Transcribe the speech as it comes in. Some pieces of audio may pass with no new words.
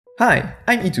Hi,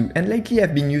 I'm E2 and lately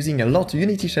I've been using a lot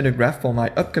Unity shader graph for my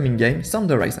upcoming game, Sound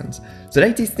Horizons. The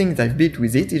latest thing I've built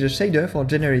with it is a shader for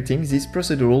generating these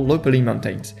procedural low-poly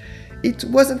mountains. It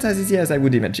wasn't as easy as I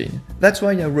would imagine. That's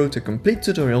why I wrote a complete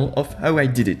tutorial of how I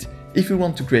did it. If you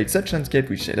want to create such landscape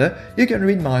with shader, you can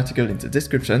read my article in the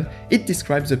description. It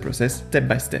describes the process step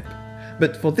by step.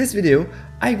 But for this video,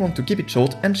 I want to keep it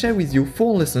short and share with you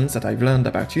 4 lessons that I've learned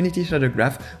about Unity shader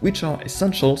graph which are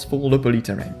essentials for low-poly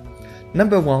terrain.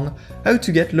 Number 1. How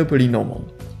to get low-poly normal.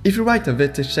 If you write a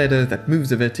vertex shader that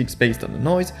moves the vertex based on the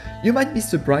noise, you might be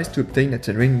surprised to obtain a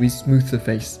terrain with smooth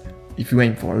surface. If you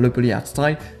aim for a low-poly art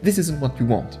style, this isn't what you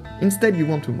want. Instead, you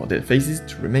want to model faces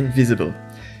to remain visible.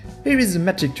 Here is the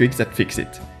magic trick that fixes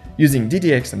it. Using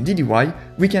DDX and DDY,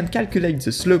 we can calculate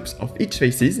the slopes of each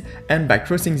faces, and by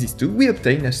crossing these two, we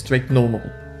obtain a straight normal.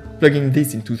 Plugging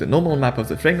this into the normal map of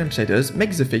the fragment shaders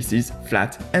makes the faces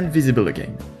flat and visible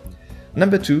again.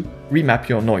 Number 2. Remap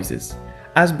your noises.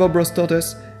 As Bob Ross taught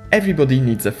us, everybody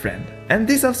needs a friend, and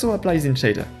this also applies in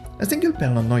shader. A single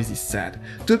parallel noise is sad.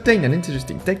 To obtain an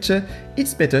interesting texture,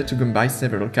 it's better to combine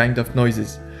several kinds of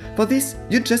noises. For this,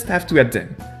 you just have to add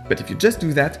them. But if you just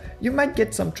do that, you might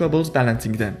get some troubles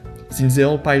balancing them. Since they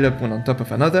all pile up one on top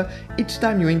of another, each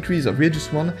time you increase or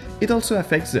reduce one, it also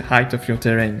affects the height of your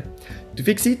terrain. To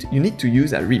fix it, you need to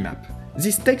use a remap.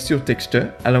 This takes your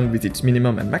texture, along with its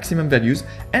minimum and maximum values,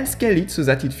 and scale it so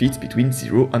that it fits between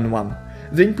 0 and 1.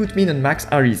 The input min and max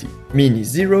are easy. Min is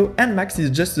 0 and max is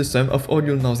just the sum of all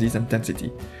your noises'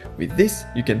 intensity. With this,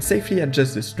 you can safely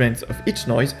adjust the strength of each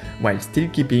noise while still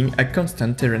keeping a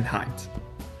constant terrain height.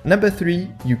 Number 3.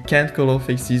 You can't color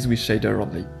faces with shader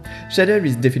only. Shader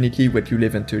is definitely what you'll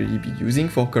eventually be using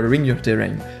for coloring your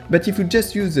terrain, but if you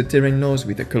just use the terrain nose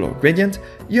with a color gradient,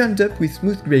 you end up with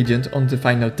smooth gradient on the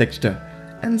final texture.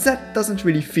 And that doesn't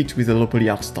really fit with a low-poly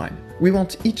art style. We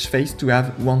want each face to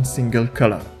have one single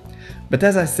color. But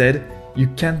as I said, you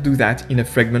can't do that in a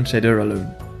fragment shader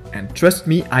alone. And trust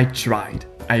me, I tried.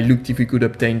 I looked if we could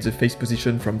obtain the face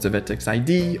position from the vertex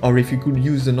ID, or if you could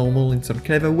use the normal in some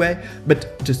clever way,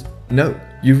 but just no,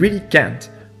 you really can't.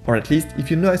 Or at least,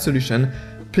 if you know a solution,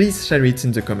 please share it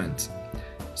in the comments.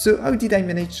 So how did I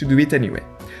manage to do it anyway?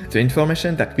 The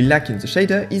information that we lack in the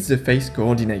shader is the face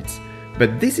coordinates.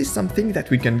 But this is something that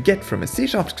we can get from a C#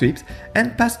 script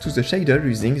and pass to the shader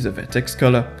using the vertex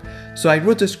color. So I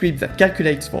wrote a script that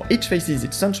calculates for each face's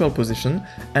its central position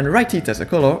and write it as a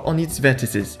color on its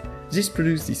vertices. This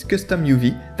produces this custom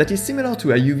UV that is similar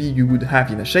to a UV you would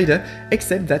have in a shader,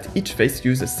 except that each face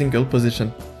uses a single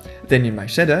position. Then in my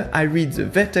shader, I read the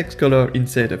vertex color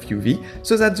instead of UV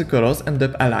so that the colors end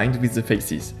up aligned with the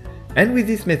faces. And with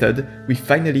this method, we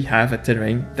finally have a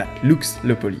terrain that looks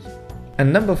low-poly.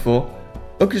 And number 4.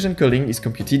 Occlusion culling is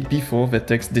computed before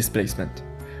vertex displacement.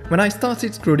 When I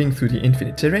started scrolling through the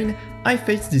infinite terrain, I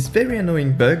faced this very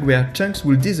annoying bug where chunks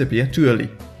would disappear too early.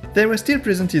 They were still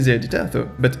present in the editor though,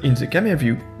 but in the camera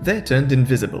view, they turned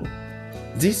invisible.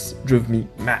 This drove me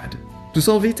mad. To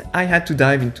solve it, I had to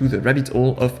dive into the rabbit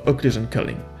hole of occlusion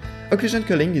culling. Occlusion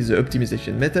culling is the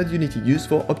optimization method Unity uses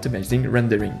for optimizing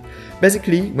rendering.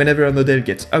 Basically, whenever a model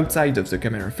gets outside of the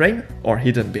camera frame, or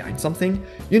hidden behind something,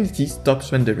 Unity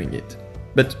stops rendering it.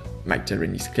 But my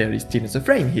terrain is clearly still in the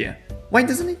frame here. Why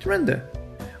doesn't it render?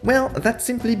 Well, that's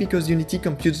simply because Unity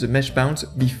computes the mesh bounds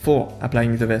before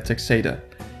applying the vertex shader.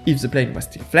 If the plane was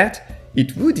still flat,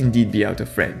 it would indeed be out of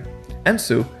frame. And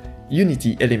so,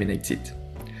 Unity eliminates it.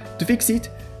 To fix it,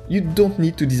 you don't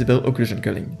need to disable occlusion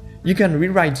culling. You can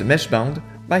rewrite the mesh bound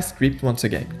by script once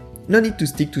again. No need to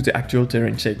stick to the actual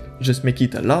terrain shape, just make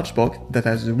it a large box that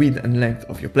has the width and length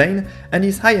of your plane and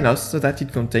is high enough so that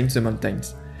it contains the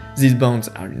mountains. These bounds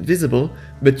are invisible,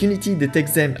 but Unity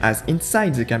detects them as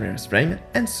inside the camera's frame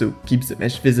and so keeps the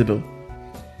mesh visible.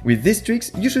 With these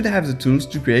tricks, you should have the tools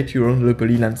to create your own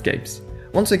low-poly landscapes.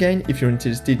 Once again, if you're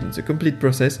interested in the complete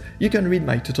process, you can read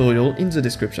my tutorial in the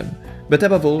description. But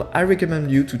above all, I recommend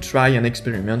you to try and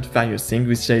experiment various things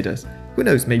with shaders. Who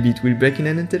knows, maybe it will break in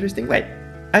an interesting way.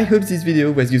 I hope this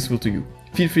video was useful to you.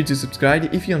 Feel free to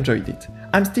subscribe if you enjoyed it.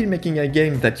 I'm still making a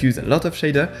game that uses a lot of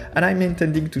shader and I'm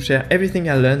intending to share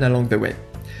everything I learned along the way.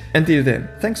 Until then,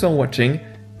 thanks for watching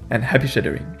and happy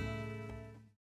shadering!